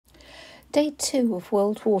Day 2 of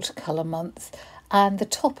World Watercolor Month, and the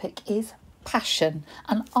topic is passion,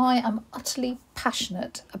 and I am utterly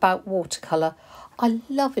passionate about watercolour. I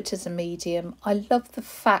love it as a medium. I love the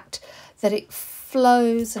fact that it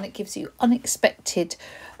flows and it gives you unexpected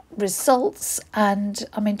results, and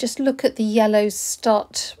I mean, just look at the yellows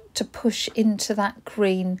start to push into that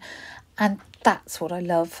green, and that's what I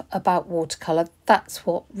love about watercolour. That's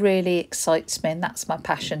what really excites me, and that's my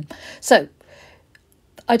passion. So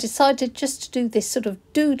I decided just to do this sort of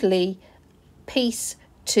doodly piece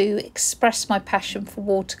to express my passion for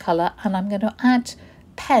watercolour, and I'm going to add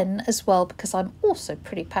pen as well because I'm also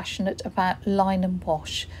pretty passionate about line and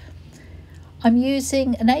wash. I'm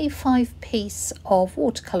using an A5 piece of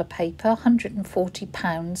watercolour paper,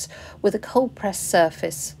 £140, with a cold press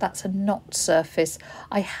surface. That's a knot surface.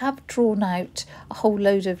 I have drawn out a whole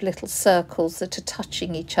load of little circles that are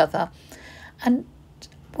touching each other, and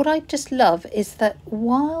what I just love is that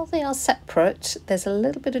while they are separate, there's a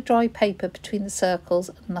little bit of dry paper between the circles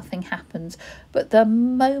and nothing happens. But the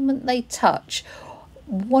moment they touch,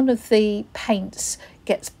 one of the paints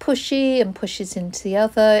gets pushy and pushes into the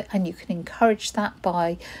other, and you can encourage that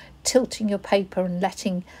by tilting your paper and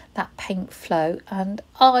letting that paint flow. And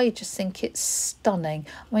I just think it's stunning.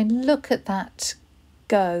 I mean, look at that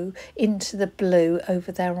go into the blue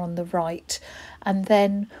over there on the right, and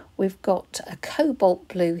then we've got a cobalt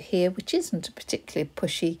blue here, which isn't a particularly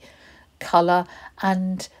pushy colour,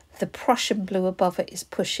 and the Prussian blue above it is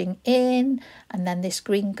pushing in, and then this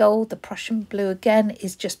green gold, the Prussian blue again,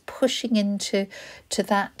 is just pushing into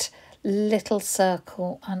that little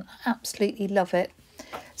circle, and I absolutely love it.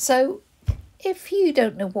 So if you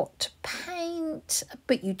don't know what to paint,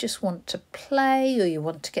 but you just want to play, or you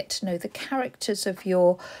want to get to know the characters of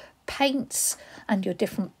your paints and your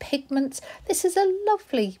different pigments, this is a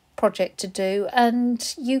lovely project to do.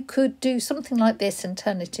 And you could do something like this and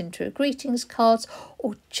turn it into a greetings cards,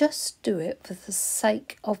 or just do it for the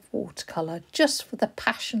sake of watercolour, just for the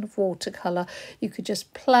passion of watercolour. You could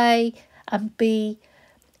just play and be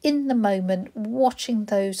in the moment, watching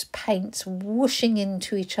those paints whooshing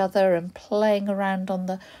into each other and playing around on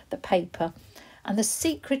the paper. And the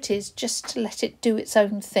secret is just to let it do its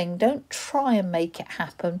own thing. Don't try and make it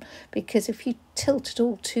happen, because if you tilt it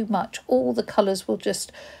all too much, all the colours will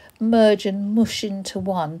just merge and mush into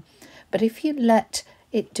one. But if you let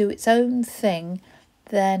it do its own thing,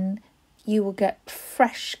 then you will get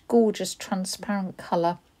fresh, gorgeous, transparent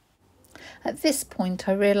colour. At this point,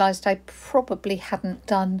 I realised I probably hadn't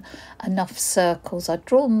done enough circles. I'd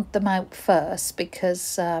drawn them out first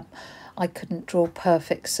because I couldn't draw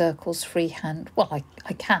perfect circles freehand. Well,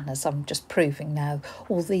 I can, as I'm just proving now,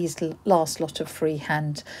 all these last lot of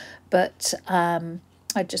freehand. But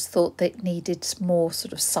I just thought that it needed more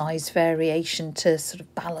sort of size variation to sort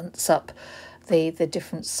of balance up the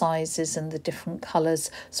different sizes and the different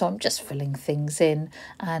colours. So I'm just filling things in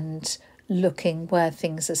and looking where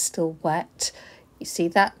things are still wet. You see,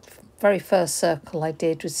 that very first circle I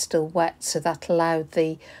did was still wet, so that allowed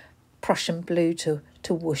the Prussian blue to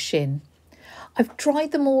whoosh in. I've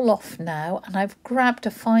dried them all off now, and I've grabbed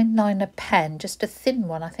a fine liner pen, just a thin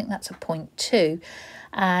one, I think that's a 0.2,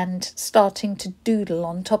 and starting to doodle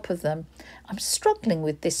on top of them. I'm struggling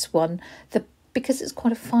with this one. Because it's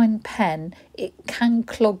quite a fine pen, it can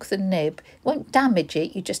clog the nib. It won't damage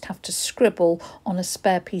it, you just have to scribble on a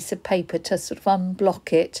spare piece of paper to sort of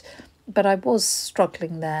unblock it. But I was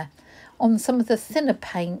struggling there. On some of the thinner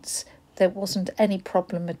paints, there wasn't any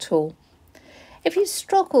problem at all. If you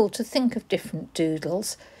struggle to think of different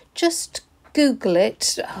doodles, just Google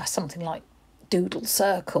it, something like doodle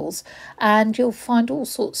circles, and you'll find all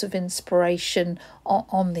sorts of inspiration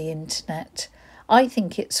on the internet. I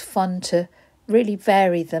think it's fun to really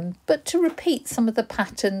vary them, but to repeat some of the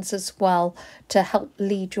patterns as well to help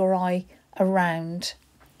lead your eye around.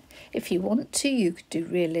 If you want to, you could do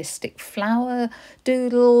realistic flower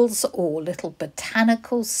doodles or little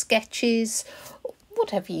botanical sketches,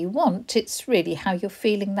 whatever you want. It's really how you're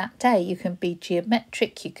feeling that day. You can be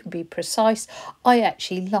geometric, you can be precise. I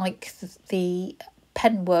actually like the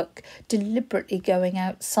pen work deliberately going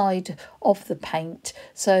outside of the paint,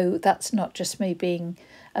 so that's not just me being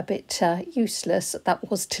a bit useless. That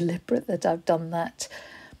was deliberate that I've done that.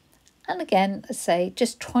 And again, I say,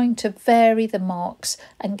 just trying to vary the marks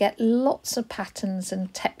and get lots of patterns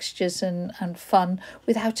and textures and fun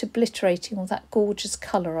without obliterating all that gorgeous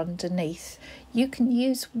colour underneath. You can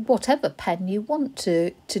use whatever pen you want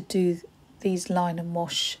to do these line and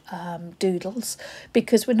wash doodles,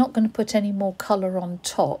 because we're not going to put any more colour on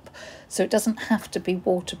top, so it doesn't have to be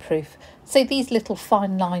waterproof. So these little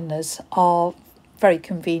fine liners are very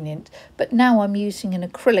convenient. But now I'm using an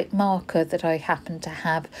acrylic marker that I happen to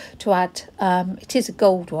have to add, it is a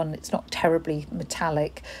gold one, it's not terribly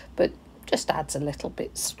metallic, but just adds a little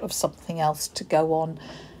bit of something else to go on.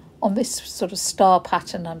 On this sort of star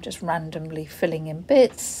pattern, I'm just randomly filling in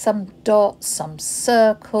bits, some dots, some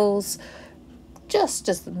circles, just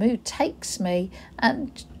as the mood takes me,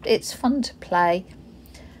 and it's fun to play.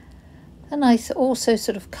 And I also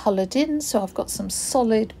sort of coloured in, so I've got some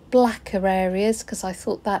solid blacker areas because I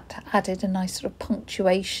thought that added a nice sort of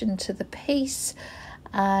punctuation to the piece.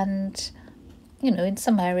 And, you know, in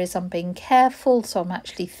some areas I'm being careful, so I'm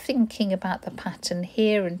actually thinking about the pattern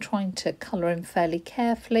here and trying to colour in fairly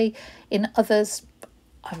carefully. In others,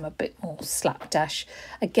 I'm a bit more slapdash.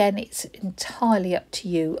 Again, it's entirely up to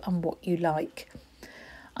you and what you like.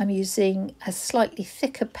 I'm using a slightly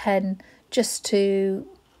thicker pen just to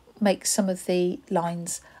make some of the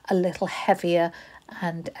lines a little heavier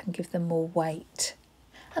and give them more weight.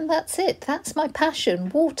 And that's it. That's my passion.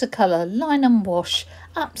 Watercolour, line and wash.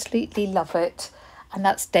 Absolutely love it. And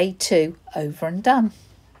that's day 2 over and done.